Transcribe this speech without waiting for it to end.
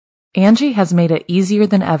Angie has made it easier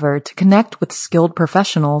than ever to connect with skilled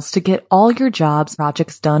professionals to get all your jobs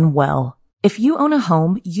projects done well. If you own a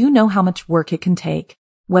home, you know how much work it can take,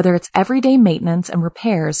 whether it's everyday maintenance and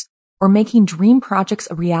repairs or making dream projects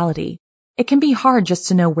a reality. It can be hard just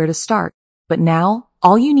to know where to start, but now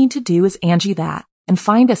all you need to do is Angie that and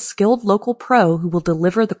find a skilled local pro who will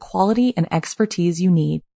deliver the quality and expertise you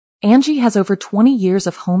need. Angie has over 20 years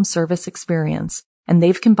of home service experience, and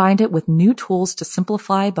they've combined it with new tools to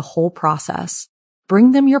simplify the whole process.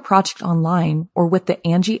 Bring them your project online or with the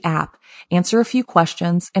Angie app, answer a few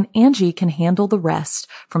questions, and Angie can handle the rest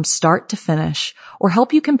from start to finish, or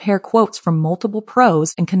help you compare quotes from multiple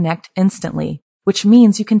pros and connect instantly, which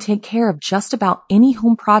means you can take care of just about any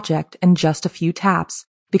home project in just a few taps.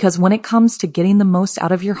 Because when it comes to getting the most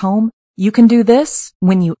out of your home, you can do this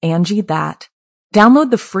when you Angie that.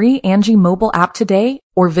 Download the free Angie mobile app today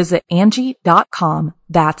or visit Angie.com.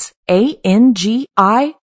 That's ANGI.com.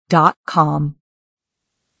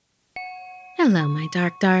 Hello, my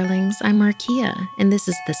dark darlings. I'm Markia, and this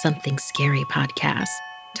is the Something Scary podcast.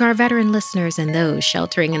 To our veteran listeners and those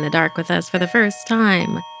sheltering in the dark with us for the first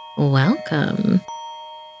time, welcome.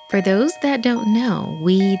 For those that don't know,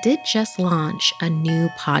 we did just launch a new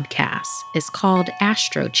podcast. It's called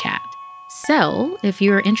Astro Chat. So, if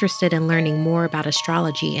you're interested in learning more about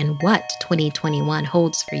astrology and what 2021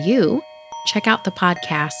 holds for you, check out the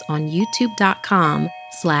podcast on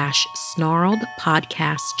youtube.com/snarled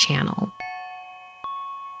podcast channel.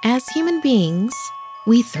 As human beings,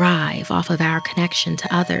 we thrive off of our connection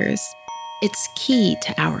to others. It's key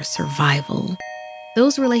to our survival.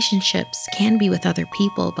 Those relationships can be with other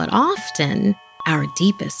people, but often our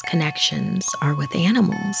deepest connections are with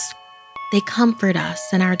animals. They comfort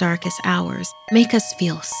us in our darkest hours, make us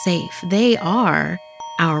feel safe. They are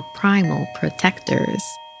our primal protectors.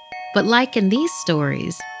 But like in these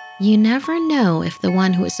stories, you never know if the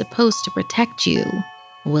one who is supposed to protect you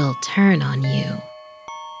will turn on you.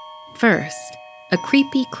 First, a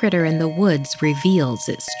creepy critter in the woods reveals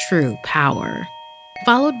its true power,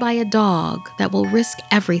 followed by a dog that will risk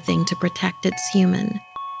everything to protect its human.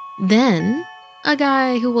 Then, a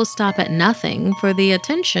guy who will stop at nothing for the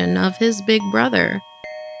attention of his big brother.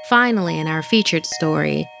 Finally, in our featured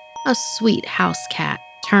story, a sweet house cat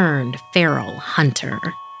turned feral hunter.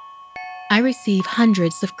 I receive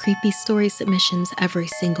hundreds of creepy story submissions every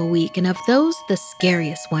single week, and of those, the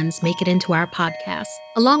scariest ones make it into our podcast,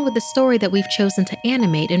 along with the story that we've chosen to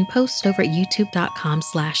animate and post over at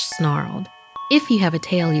youtube.com/snarled. If you have a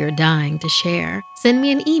tale you're dying to share, send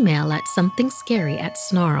me an email at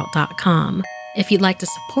somethingscary@snarled.com. If you'd like to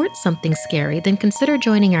support Something Scary, then consider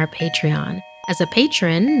joining our Patreon. As a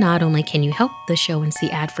patron, not only can you help the show and see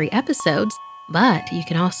ad-free episodes, but you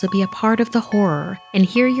can also be a part of the horror and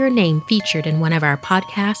hear your name featured in one of our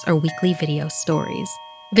podcasts or weekly video stories.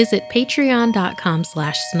 Visit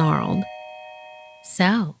patreon.com/snarled.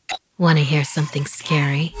 So, want to hear something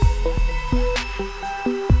scary?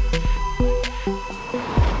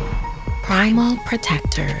 Primal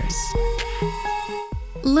protectors.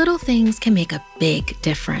 Little things can make a big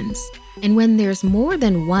difference. And when there's more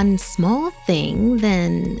than one small thing,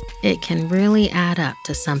 then it can really add up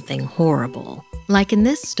to something horrible. Like in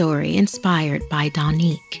this story inspired by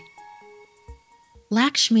Donique.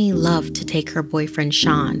 Lakshmi loved to take her boyfriend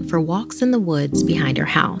Sean for walks in the woods behind her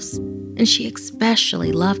house. And she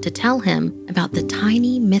especially loved to tell him about the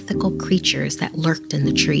tiny mythical creatures that lurked in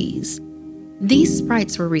the trees. These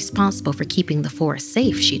sprites were responsible for keeping the forest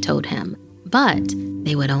safe, she told him. But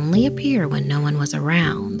they would only appear when no one was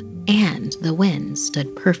around, and the wind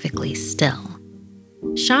stood perfectly still.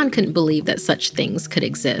 Sean couldn't believe that such things could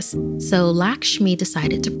exist, so Lakshmi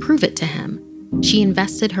decided to prove it to him. She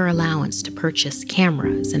invested her allowance to purchase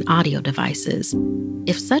cameras and audio devices.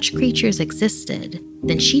 If such creatures existed,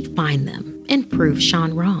 then she'd find them and prove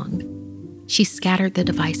Sean wrong. She scattered the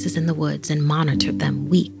devices in the woods and monitored them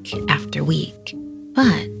week after week,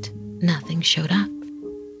 but nothing showed up.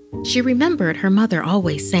 She remembered her mother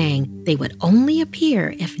always saying they would only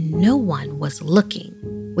appear if no one was looking,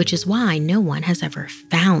 which is why no one has ever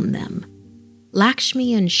found them.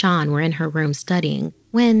 Lakshmi and Sean were in her room studying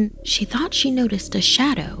when she thought she noticed a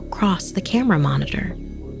shadow cross the camera monitor.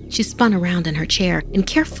 She spun around in her chair and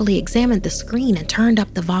carefully examined the screen and turned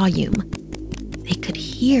up the volume. They could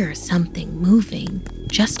hear something moving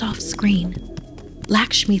just off screen.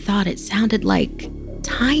 Lakshmi thought it sounded like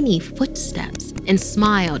tiny footsteps and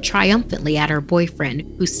smiled triumphantly at her boyfriend,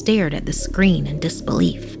 who stared at the screen in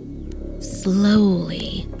disbelief.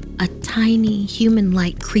 Slowly, a tiny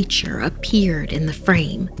human-like creature appeared in the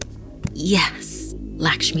frame. Yes,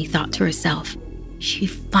 Lakshmi thought to herself. She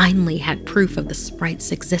finally had proof of the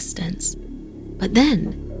sprite's existence. But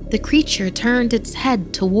then, The creature turned its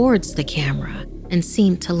head towards the camera and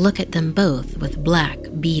seemed to look at them both with black,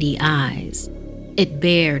 beady eyes. It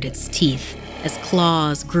bared its teeth as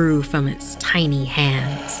claws grew from its tiny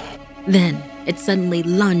hands. Then it suddenly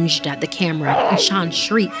lunged at the camera, and Sean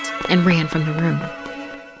shrieked and ran from the room.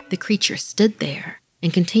 The creature stood there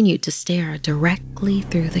and continued to stare directly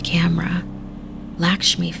through the camera.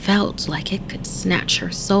 Lakshmi felt like it could snatch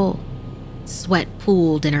her soul. Sweat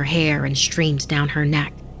pooled in her hair and streamed down her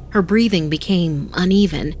neck. Her breathing became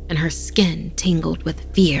uneven, and her skin tingled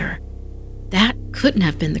with fear. That couldn't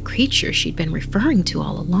have been the creature she'd been referring to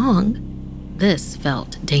all along. This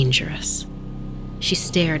felt dangerous. She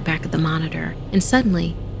stared back at the monitor, and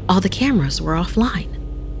suddenly, all the cameras were offline.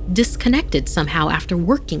 Disconnected somehow after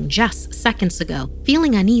working just seconds ago.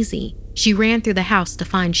 Feeling uneasy, she ran through the house to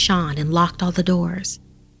find Sean and locked all the doors.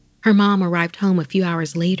 Her mom arrived home a few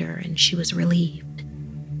hours later, and she was relieved.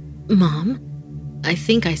 "Mom, I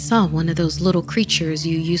think I saw one of those little creatures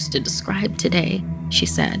you used to describe today," she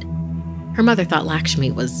said. Her mother thought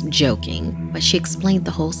Lakshmi was joking, but she explained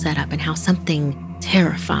the whole setup and how something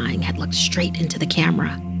terrifying had looked straight into the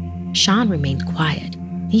camera. Sean remained quiet.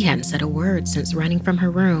 He hadn't said a word since running from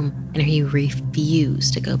her room, and he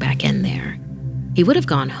refused to go back in there. He would have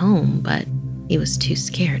gone home, but he was too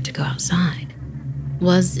scared to go outside.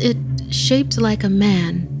 "Was it shaped like a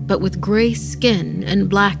man, but with gray skin and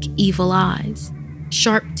black evil eyes?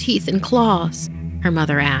 Sharp teeth and claws?" her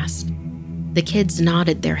mother asked. The kids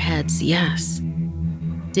nodded their heads yes.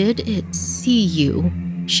 "Did it see you?"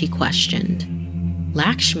 she questioned.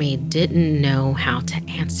 Lakshmi didn't know how to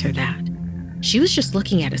answer that. She was just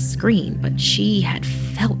looking at a screen, but she had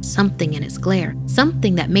felt something in its glare,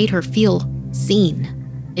 something that made her feel seen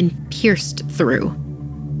and pierced through.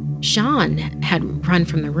 Sean had run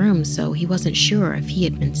from the room, so he wasn't sure if he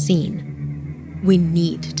had been seen. "We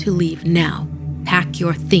need to leave now. Pack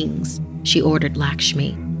your things," she ordered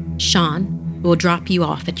Lakshmi. "Sean will drop you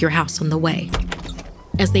off at your house on the way."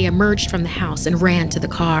 As they emerged from the house and ran to the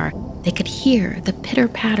car, they could hear the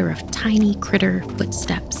pitter-patter of tiny critter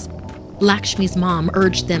footsteps. Lakshmi's mom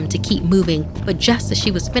urged them to keep moving, but just as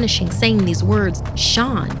she was finishing saying these words,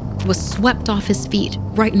 Sean was swept off his feet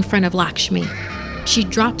right in front of Lakshmi. She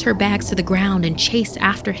dropped her bags to the ground and chased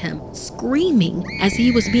after him, screaming as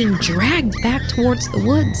he was being dragged back towards the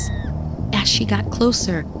woods. As she got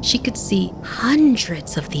closer, she could see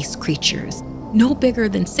hundreds of these creatures, no bigger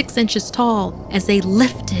than 6 inches tall, as they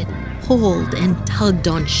lifted, pulled, and tugged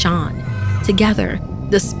on Sean. Together,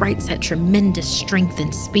 the sprites had tremendous strength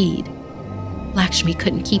and speed. Lakshmi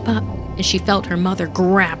couldn't keep up, and she felt her mother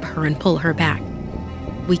grab her and pull her back.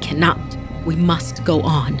 "We cannot. We must go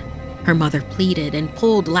on," her mother pleaded and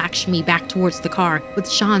pulled Lakshmi back towards the car, with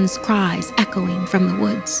Sean's cries echoing from the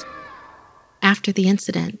woods. After the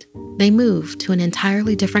incident, they moved to an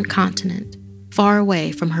entirely different continent, far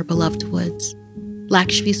away from her beloved woods.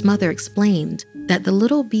 Lakshmi's mother explained that the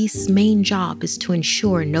little beast's main job is to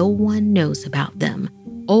ensure no one knows about them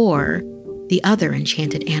or the other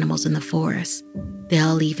enchanted animals in the forest.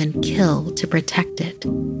 They'll even kill to protect it.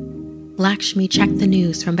 Lakshmi checked the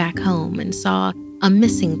news from back home and saw a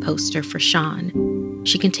missing poster for Sean.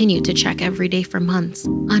 She continued to check every day for months,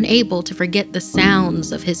 unable to forget the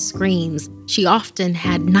sounds of his screams. She often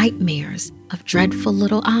had nightmares of dreadful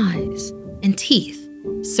little eyes and teeth,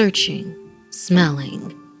 searching,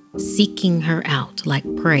 smelling, seeking her out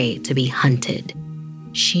like prey to be hunted.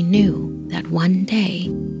 She knew that one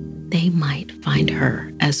day they might find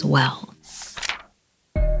her as well.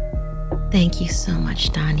 Thank you so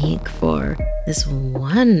much, Danique, for this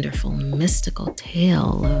wonderful mystical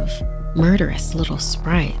tale of murderous little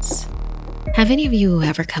sprites. Have any of you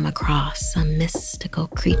ever come across a mystical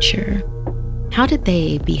creature? How did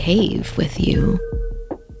they behave with you?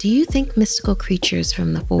 Do you think mystical creatures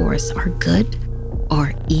from the forest are good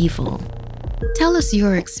or evil? Tell us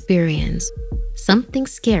your experience. Something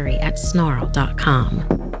scary at snarl.com.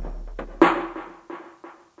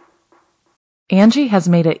 Angie has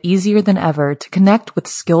made it easier than ever to connect with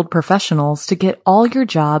skilled professionals to get all your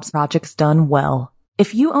jobs projects done well.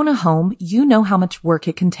 If you own a home, you know how much work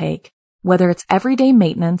it can take, whether it's everyday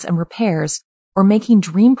maintenance and repairs or making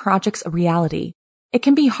dream projects a reality. It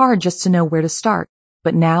can be hard just to know where to start,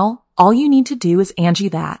 but now all you need to do is Angie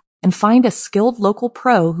that and find a skilled local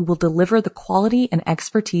pro who will deliver the quality and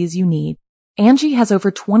expertise you need. Angie has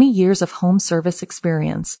over 20 years of home service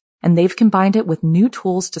experience, and they've combined it with new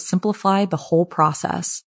tools to simplify the whole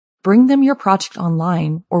process. Bring them your project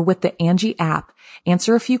online or with the Angie app,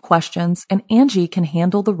 answer a few questions, and Angie can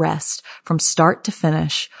handle the rest from start to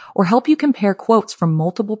finish or help you compare quotes from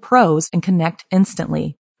multiple pros and connect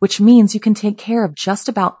instantly. which means you can take care of just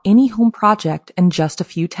about any home project in just a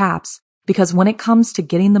few taps. Because when it comes to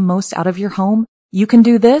getting the most out of your home, you can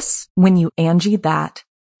do this when you Angie that.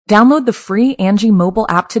 Download the free Angie mobile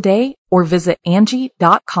app today or visit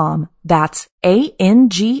Angie.com. That's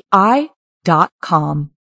ANGI.com.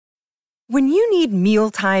 When you need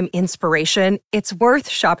mealtime inspiration, it's worth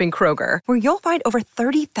shopping Kroger, where you'll find over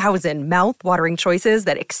 30,000 mouth-watering choices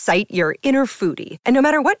that excite your inner foodie. And no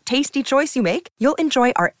matter what tasty choice you make, you'll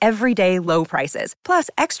enjoy our everyday low prices, plus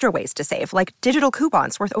extra ways to save, like digital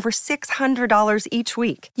coupons worth over $600 each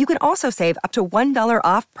week. You can also save up to $1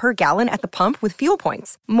 off per gallon at the pump with fuel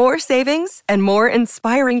points. More savings and more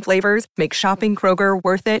inspiring flavors make shopping Kroger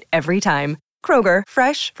worth it every time. Kroger,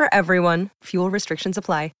 fresh for everyone. Fuel restrictions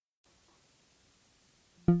apply.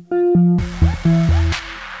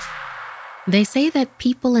 They say that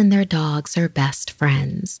people and their dogs are best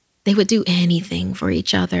friends. They would do anything for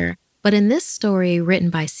each other. But in this story written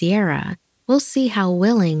by Sierra, we'll see how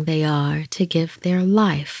willing they are to give their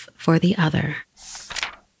life for the other.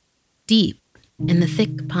 Deep in the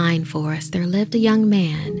thick pine forest, there lived a young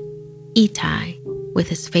man, Itai, with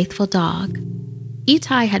his faithful dog.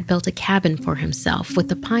 Itai had built a cabin for himself with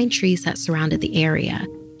the pine trees that surrounded the area.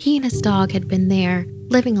 He and his dog had been there,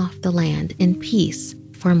 living off the land in peace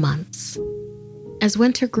for months. As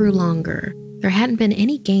winter grew longer, there hadn't been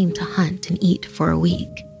any game to hunt and eat for a week.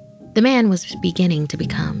 The man was beginning to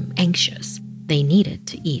become anxious. They needed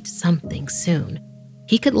to eat something soon.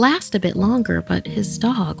 He could last a bit longer, but his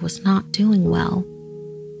dog was not doing well.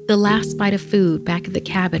 The last bite of food back at the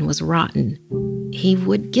cabin was rotten. He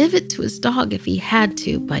would give it to his dog if he had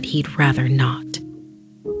to, but he'd rather not.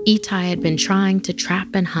 Itai had been trying to trap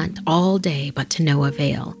and hunt all day, but to no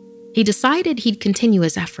avail. He decided he'd continue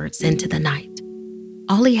his efforts into the night.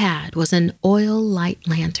 All he had was an oil light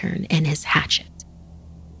lantern and his hatchet.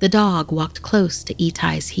 The dog walked close to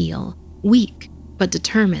Itai's heel, weak but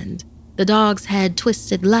determined, the dog's head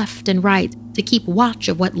twisted left and right to keep watch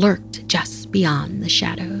of what lurked just beyond the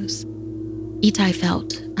shadows. Itai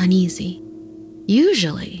felt uneasy.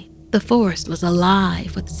 Usually, the forest was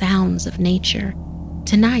alive with sounds of nature.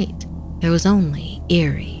 Tonight, there was only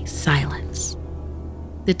eerie silence.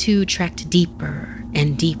 The two trekked deeper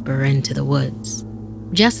and deeper into the woods.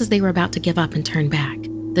 Just as they were about to give up and turn back,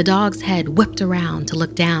 the dog's head whipped around to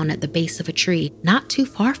look down at the base of a tree not too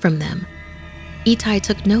far from them. Itai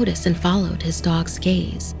took notice and followed his dog's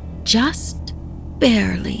gaze. Just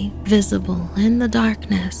barely visible in the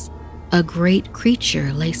darkness, a great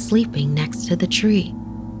creature lay sleeping next to the tree.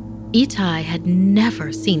 Itai had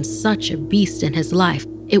never seen such a beast in his life.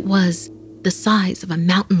 It was the size of a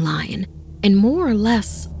mountain lion and more or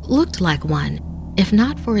less looked like one, if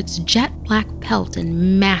not for its jet black pelt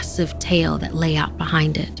and massive tail that lay out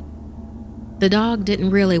behind it. The dog didn't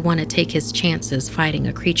really want to take his chances fighting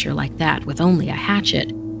a creature like that with only a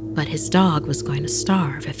hatchet, but his dog was going to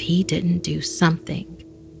starve if he didn't do something.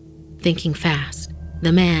 Thinking fast,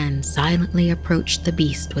 the man silently approached the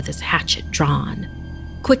beast with his hatchet drawn.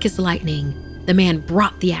 Quick as lightning, the man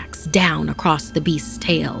brought the axe down across the beast's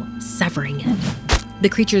tail, severing it. The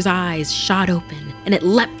creature's eyes shot open, and it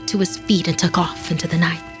leapt to his feet and took off into the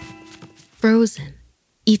night. Frozen,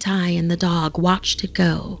 Itai and the dog watched it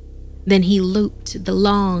go. Then he looped the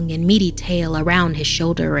long and meaty tail around his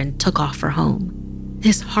shoulder and took off for home.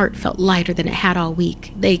 His heart felt lighter than it had all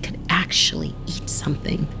week. They could actually eat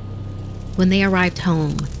something. When they arrived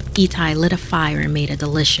home, Itai lit a fire and made a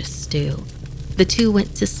delicious stew. The two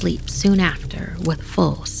went to sleep soon after with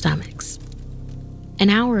full stomachs. An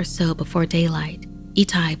hour or so before daylight,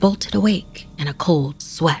 Itai bolted awake in a cold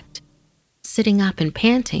sweat. Sitting up and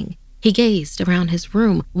panting, he gazed around his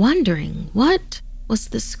room, wondering what was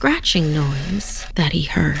the scratching noise that he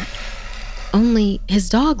heard. Only his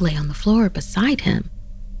dog lay on the floor beside him.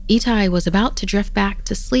 Itai was about to drift back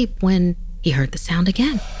to sleep when he heard the sound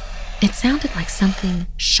again. It sounded like something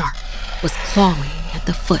sharp was clawing at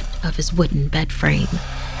the foot of his wooden bed frame.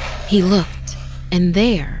 He looked, and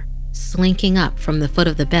there, slinking up from the foot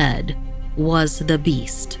of the bed, was the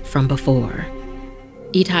beast from before.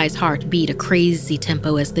 Itai's heart beat a crazy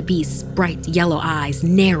tempo as the beast's bright yellow eyes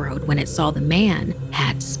narrowed when it saw the man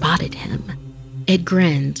had spotted him. It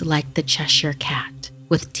grinned like the Cheshire Cat,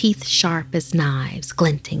 with teeth sharp as knives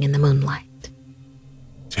glinting in the moonlight.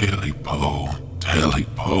 Taily-po,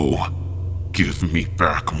 Taily-po, give me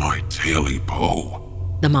back my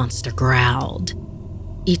Taily-po, the monster growled.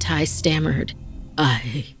 Itai stammered,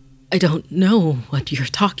 I don't know what you're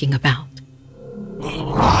talking about.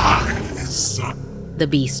 The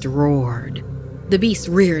beast roared. The beast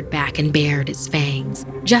reared back and bared its fangs.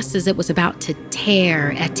 Just as it was about to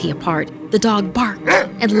tear Etty apart, the dog barked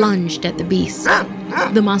and lunged at the beast.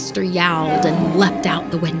 The monster yowled and leapt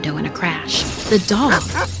out the window in a crash. The dog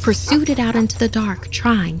pursued it out into the dark,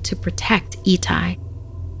 trying to protect Itai.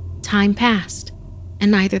 Time passed,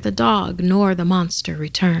 and neither the dog nor the monster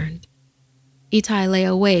returned. Itai lay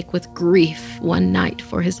awake with grief one night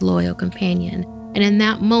for his loyal companion, and in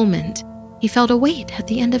that moment, he felt a weight at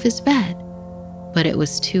the end of his bed, but it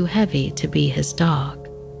was too heavy to be his dog.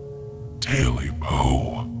 Taily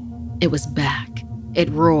Po. It was back. It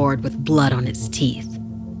roared with blood on its teeth.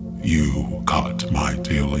 You got my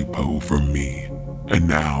Taily Po from me, and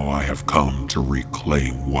now I have come to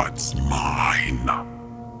reclaim what's mine.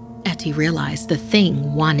 Etty realized the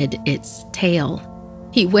thing wanted its tail.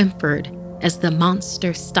 He whimpered as the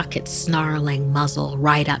monster stuck its snarling muzzle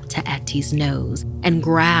right up to Etty's nose and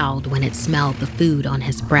growled when it smelled the food on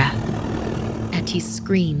his breath. Etty's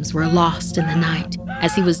screams were lost in the night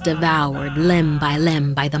as he was devoured limb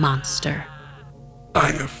by the monster.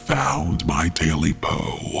 I have found my Taily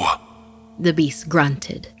Po. The beast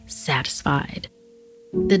grunted, satisfied.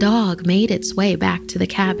 The dog made its way back to the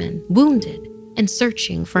cabin, wounded and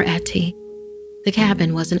searching for Etty. The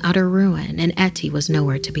cabin was in utter ruin, and Etty was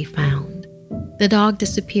nowhere to be found. The dog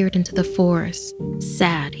disappeared into the forest,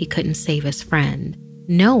 sad he couldn't save his friend,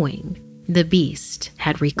 knowing the beast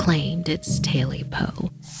had reclaimed its Taily Po.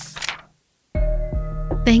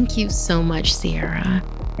 Thank you so much, Sierra.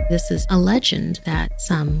 This is a legend that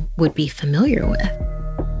some would be familiar with.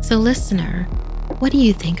 So listener, what do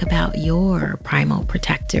you think about your primal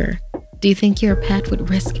protector? Do you think your pet would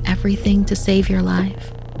risk everything to save your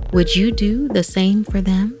life? Would you do the same for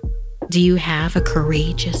them? Do you have a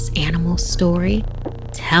courageous animal story?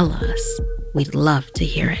 Tell us. We'd love to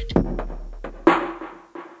hear it.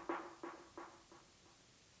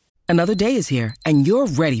 Another day is here, and you're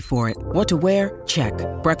ready for it. What to wear? Check.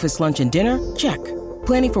 Breakfast, lunch, and dinner? Check.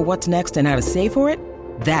 Planning for what's next and how to save for it?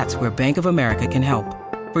 That's where Bank of America can help.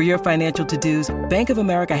 For your financial to-dos, Bank of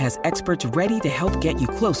America has experts ready to help get you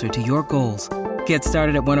closer to your goals. Get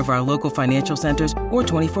started at one of our local financial centers or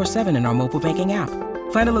 24/7 in our mobile banking app.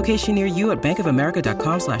 Find a location near you at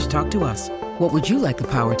bankofamerica.com/talktous. What would you like the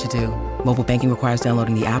power to do? Mobile banking requires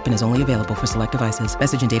downloading the app and is only available for select devices.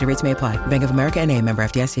 Message and data rates may apply. Bank of America N.A., member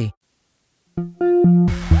FDIC.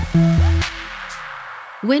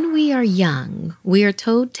 When we are young, we are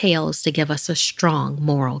told tales to give us a strong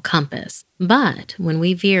moral compass. But when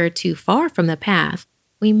we veer too far from the path,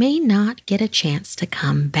 we may not get a chance to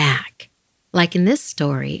come back. Like in this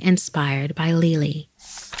story inspired by Lily.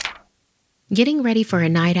 Getting ready for a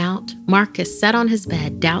night out, Marcus sat on his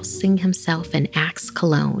bed dousing himself in Axe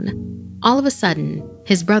cologne. All of a sudden,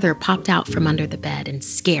 his brother popped out from under the bed and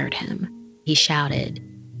scared him. He shouted,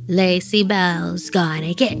 "Lacey Bell's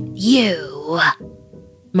gonna get you!"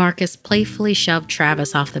 Marcus playfully shoved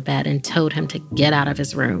Travis off the bed and told him to get out of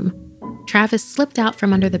his room. Travis slipped out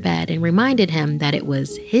from under the bed and reminded him that it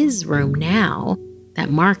was his room now, that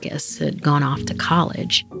Marcus had gone off to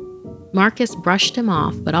college. Marcus brushed him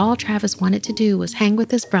off, but all Travis wanted to do was hang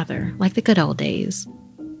with his brother like the good old days.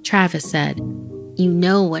 Travis said, "You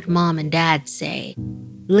know what Mom and Dad say.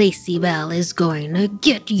 Lacey Bell is going to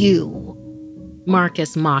get you."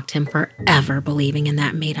 Marcus mocked him for ever believing in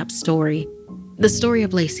that made-up story. The story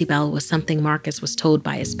of Lacey Bell was something Marcus was told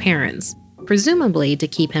by his parents, presumably to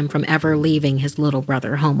keep him from ever leaving his little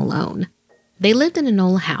brother home alone. They lived in an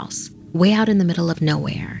old house, way out in the middle of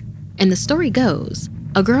nowhere. And the story goes,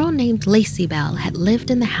 a girl named Lacey Bell had lived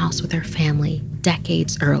in the house with her family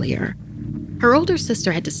decades earlier. Her older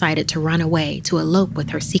sister had decided to run away to elope with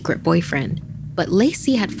her secret boyfriend, but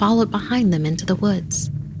Lacey had followed behind them into the woods.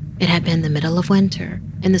 It had been the middle of winter,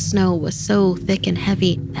 and the snow was so thick and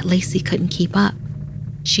heavy that Lacey couldn't keep up.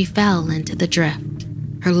 She fell into the drift,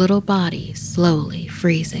 her little body slowly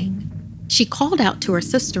freezing. She called out to her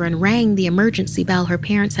sister and rang the emergency bell her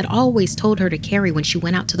parents had always told her to carry when she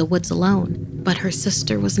went out to the woods alone, but her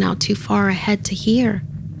sister was now too far ahead to hear.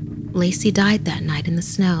 Lacey died that night in the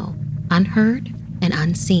snow, unheard and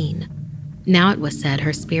unseen. Now it was said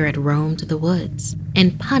her spirit roamed the woods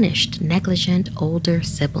and punished negligent older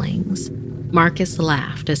siblings. Marcus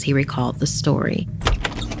laughed as he recalled the story.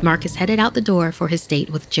 Marcus headed out the door for his date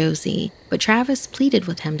with Josie, but Travis pleaded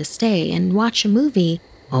with him to stay and watch a movie,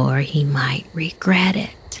 or he might regret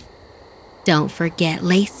it. "Don't forget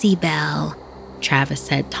Lacey Bell," Travis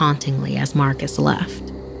said tauntingly as Marcus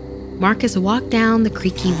left. Marcus walked down the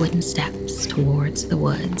creaky wooden steps towards the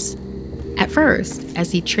woods. At first,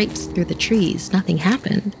 as he traipsed through the trees, nothing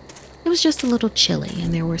happened. It was just a little chilly,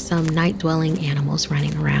 and there were some night-dwelling animals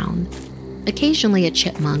running around. Occasionally, a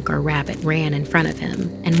chipmunk or rabbit ran in front of him,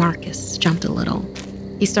 and Marcus jumped a little.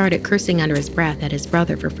 He started cursing under his breath at his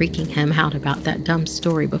brother for freaking him out about that dumb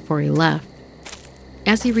story before he left.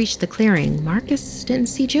 As he reached the clearing, Marcus didn't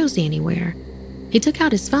see Josie anywhere. He took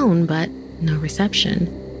out his phone, but no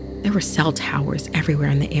reception. There were cell towers everywhere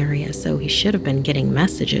in the area, so he should have been getting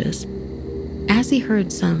messages. As he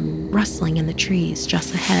heard some rustling in the trees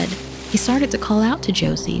just ahead, he started to call out to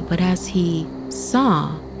Josie, but as he saw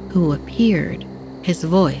who appeared, his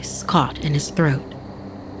voice caught in his throat.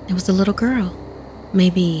 It was a little girl,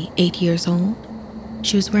 maybe 8 years old.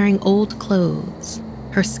 She was wearing old clothes.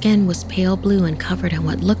 Her skin was pale blue and covered in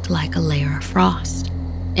what looked like a layer of frost.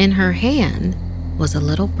 In her hand was a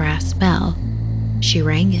little brass bell. She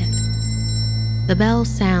rang it. The bell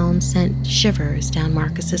sound sent shivers down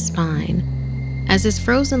Marcus's spine. As his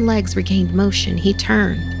frozen legs regained motion, he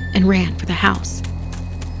turned and ran for the house.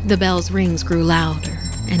 The bell's rings grew louder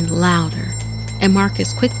and louder, and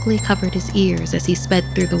Marcus quickly covered his ears as he sped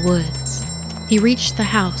through the woods. He reached the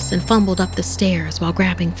house and fumbled up the stairs while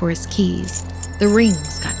grabbing for his keys. The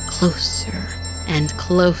rings got closer and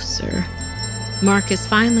closer. Marcus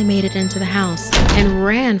finally made it into the house and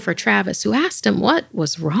ran for Travis, who asked him what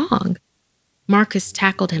was wrong. Marcus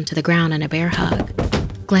tackled him to the ground in a bear hug,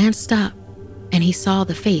 glanced up, and he saw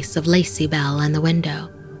the face of Lacey Bell in the window.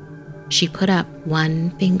 She put up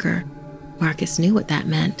one finger. Marcus knew what that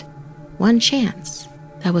meant. One chance.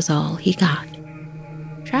 That was all he got.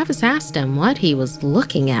 Travis asked him what he was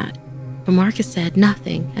looking at, but Marcus said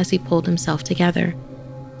nothing as he pulled himself together.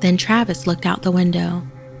 Then Travis looked out the window.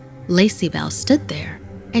 Lacey Bell stood there,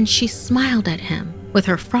 and she smiled at him with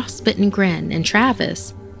her frostbitten grin, and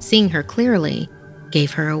Travis, seeing her clearly,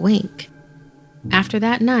 gave her a wink. After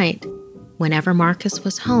that night, whenever Marcus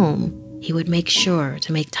was home, he would make sure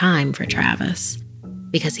to make time for Travis,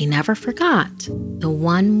 because he never forgot the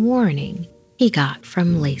one warning he got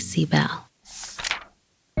from Lacey Bell.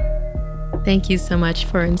 Thank you so much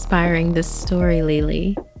for inspiring this story,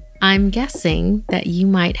 Lily. I'm guessing that you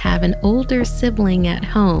might have an older sibling at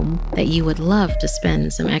home that you would love to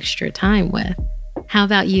spend some extra time with. How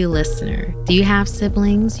about you, listener? Do you have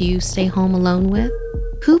siblings you stay home alone with?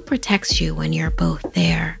 Who protects you when you're both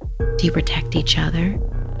there? Do you protect each other?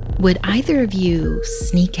 Would either of you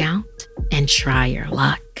sneak out and try your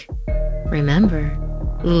luck? Remember,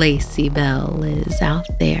 Lacey Bell is out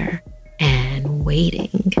there and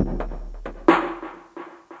waiting.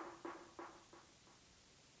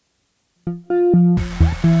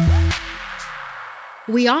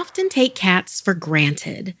 We often take cats for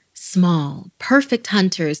granted. Small, perfect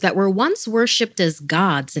hunters that were once worshipped as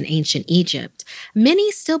gods in ancient Egypt.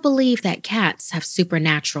 Many still believe that cats have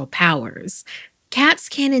supernatural powers. Cats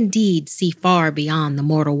can indeed see far beyond the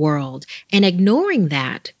mortal world, and ignoring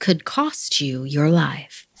that could cost you your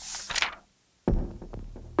life.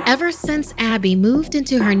 Ever since Abby moved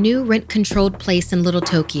into her new rent-controlled place in Little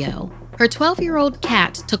Tokyo, her 12-year-old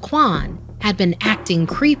cat, Taquan, had been acting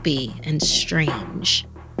creepy and strange.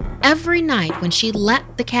 Every night when she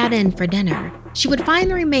let the cat in for dinner, she would find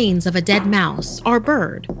the remains of a dead mouse or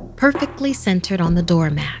bird perfectly centered on the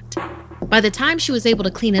doormat. By the time she was able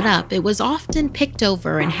to clean it up, it was often picked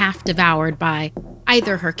over and half devoured by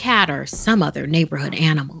either her cat or some other neighborhood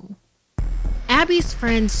animal. Abby's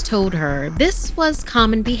friends told her this was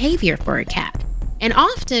common behavior for a cat, and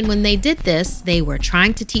often when they did this, they were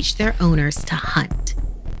trying to teach their owners to hunt.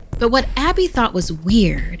 But what Abby thought was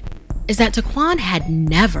weird is that Taquan had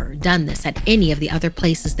never done this at any of the other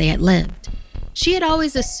places they had lived. She had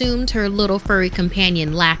always assumed her little furry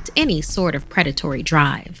companion lacked any sort of predatory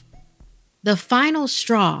drive. The final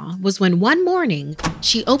straw was when one morning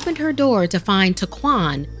she opened her door to find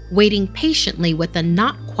Taquan waiting patiently with a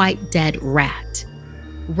not-quite-dead rat.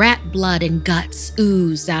 Rat blood and guts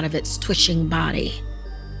oozed out of its twitching body.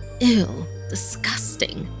 Ew,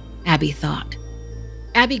 disgusting, Abby thought.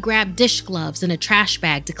 Abby grabbed dish gloves and a trash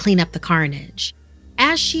bag to clean up the carnage.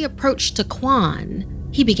 As she approached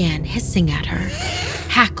Taquan, he began hissing at her.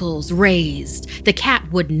 Hackles raised. The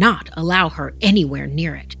cat would not allow her anywhere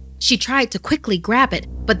near it. She tried to quickly grab it,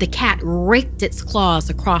 but the cat raked its claws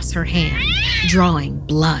across her hand, drawing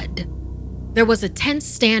blood. There was a tense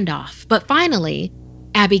standoff, but finally,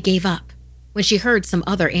 Abby gave up when she heard some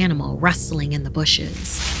other animal rustling in the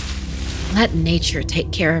bushes. Let nature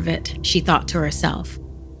take care of it, she thought to herself.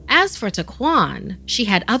 As for Taquan, she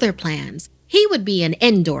had other plans. He would be an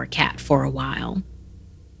indoor cat for a while.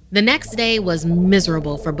 The next day was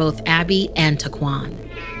miserable for both Abby and Taquan.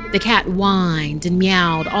 The cat whined and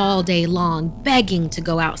meowed all day long, begging to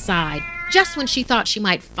go outside. Just when she thought she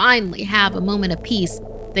might finally have a moment of peace,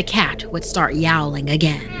 the cat would start yowling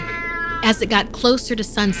again. As it got closer to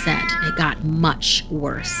sunset, it got much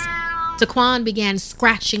worse. Taquan began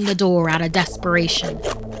scratching the door out of desperation.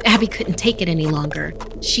 Abby couldn't take it any longer.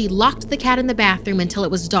 She locked the cat in the bathroom until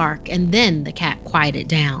it was dark, and then the cat quieted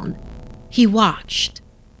down. He watched,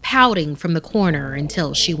 pouting from the corner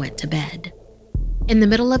until she went to bed. In the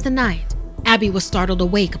middle of the night, Abby was startled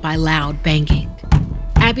awake by loud banging.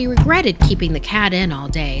 Abby regretted keeping the cat in all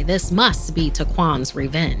day. This must be Taquan's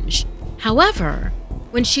revenge. However,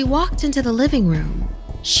 when she walked into the living room,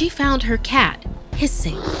 she found her cat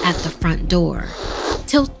hissing at the front door.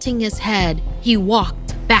 Tilting his head, he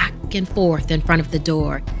walked back and forth in front of the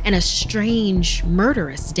door in a strange,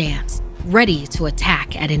 murderous dance, ready to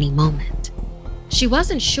attack at any moment. She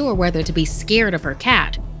wasn't sure whether to be scared of her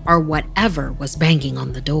cat or whatever was banging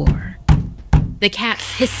on the door. The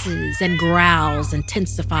cat's hisses and growls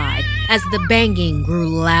intensified as the banging grew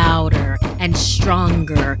louder and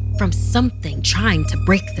stronger from something trying to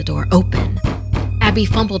break the door open. Abby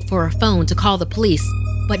fumbled for her phone to call the police,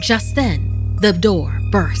 but just then, the door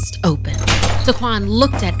burst open. Taquan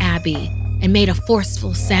looked at Abby and made a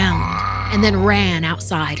forceful sound and then ran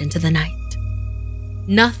outside into the night.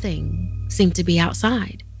 Nothing seemed to be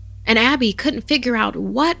outside, and Abby couldn't figure out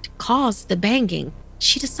what caused the banging.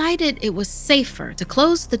 She decided it was safer to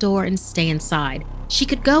close the door and stay inside. She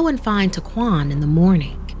could go and find Taquan in the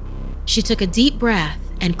morning. She took a deep breath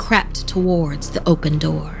and crept towards the open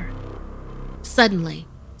door. Suddenly,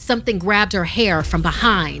 something grabbed her hair from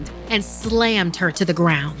behind and slammed her to the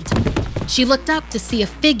ground. She looked up to see a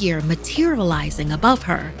figure materializing above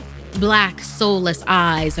her. Black, soulless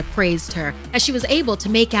eyes appraised her as she was able to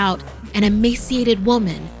make out an emaciated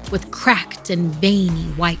woman with cracked and veiny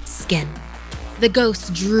white skin. The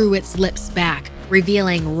ghost drew its lips back,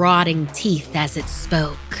 revealing rotting teeth as it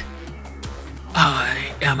spoke.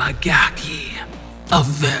 I am a Gaki, a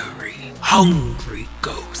very hungry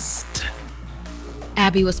ghost.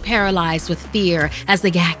 Abby was paralyzed with fear as the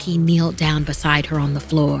Gaki kneeled down beside her on the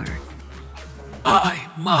floor. I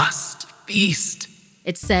must feast,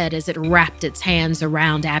 it said as it wrapped its hands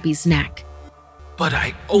around Abby's neck. but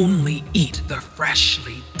I only eat the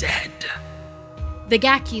freshly dead. The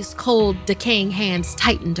Gaki's cold, decaying hands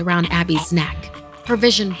tightened around Abby's neck. Her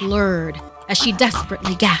vision blurred as she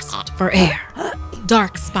desperately gasped for air.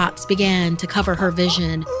 Dark spots began to cover her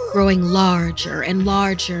vision, growing larger and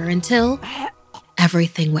larger until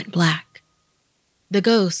everything went black. The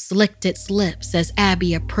ghost licked its lips as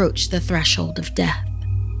Abby approached the threshold of death.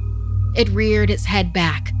 It reared its head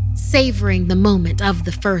back, savoring the moment of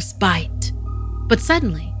the first bite. But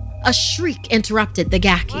suddenly, a shriek interrupted the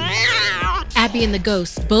Gaki. Abby and the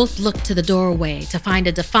ghost both looked to the doorway to find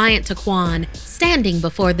a defiant Taquan standing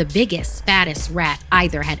before the biggest, fattest rat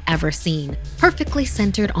either had ever seen, perfectly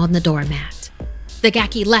centered on the doormat. The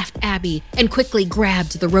Gaki left Abby and quickly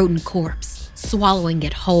grabbed the rodent corpse, swallowing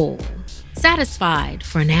it whole. Satisfied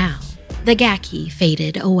for now, the Gaki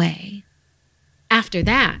faded away. After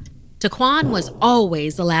that, Taquan was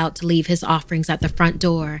always allowed to leave his offerings at the front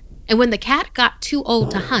door, and when the cat got too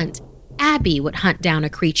old to hunt, Abby would hunt down a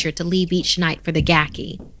creature to leave each night for the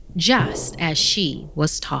Gaki, just as she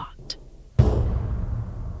was taught.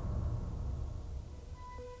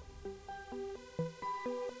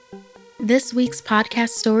 This week's podcast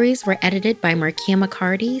stories were edited by Markia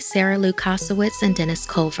McCarty, Sarah Lou Kosowitz, and Dennis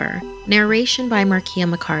Culver. Narration by Markia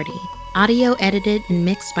McCarty. Audio edited and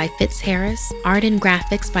mixed by Fitz Harris. Art and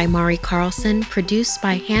graphics by Mari Carlson. Produced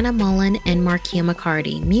by Hannah Mullen and Markia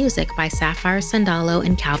McCarty. Music by Sapphire Sandalo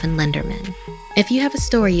and Calvin Linderman. If you have a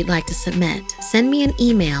story you'd like to submit, send me an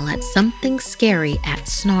email at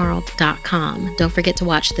somethingscary@snarled.com. Don't forget to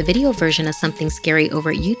watch the video version of Something Scary over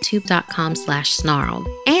at youtube.com/snarled.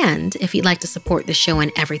 And if you'd like to support the show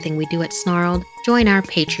and everything we do at Snarled, join our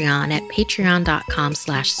Patreon at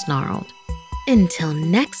patreon.com/snarled. Until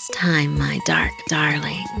next time, my dark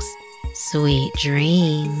darlings, sweet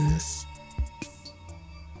dreams.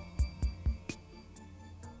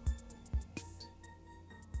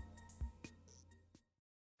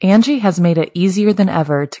 Angie has made it easier than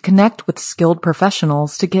ever to connect with skilled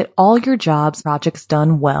professionals to get all your jobs projects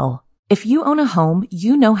done well. If you own a home,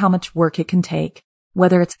 you know how much work it can take,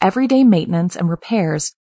 whether it's everyday maintenance and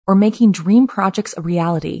repairs or making dream projects a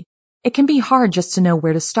reality. It can be hard just to know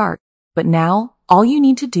where to start, but now all you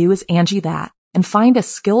need to do is Angie that and find a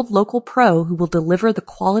skilled local pro who will deliver the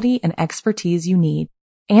quality and expertise you need.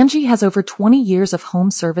 Angie has over 20 years of home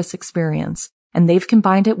service experience, and they've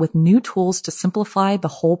combined it with new tools to simplify the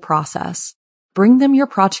whole process. Bring them your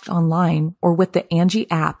project online or with the Angie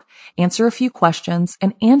app, answer a few questions,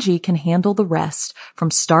 and Angie can handle the rest from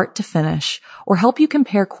start to finish or help you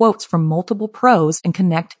compare quotes from multiple pros and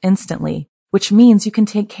connect instantly, which means you can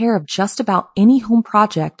take care of just about any home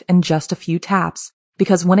project in just a few taps.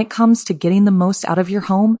 Because when it comes to getting the most out of your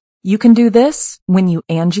home, You can do this when you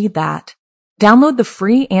Angie that. Download the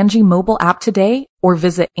free Angie mobile app today or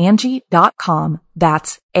visit Angie.com.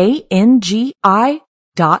 That's ANGI.com.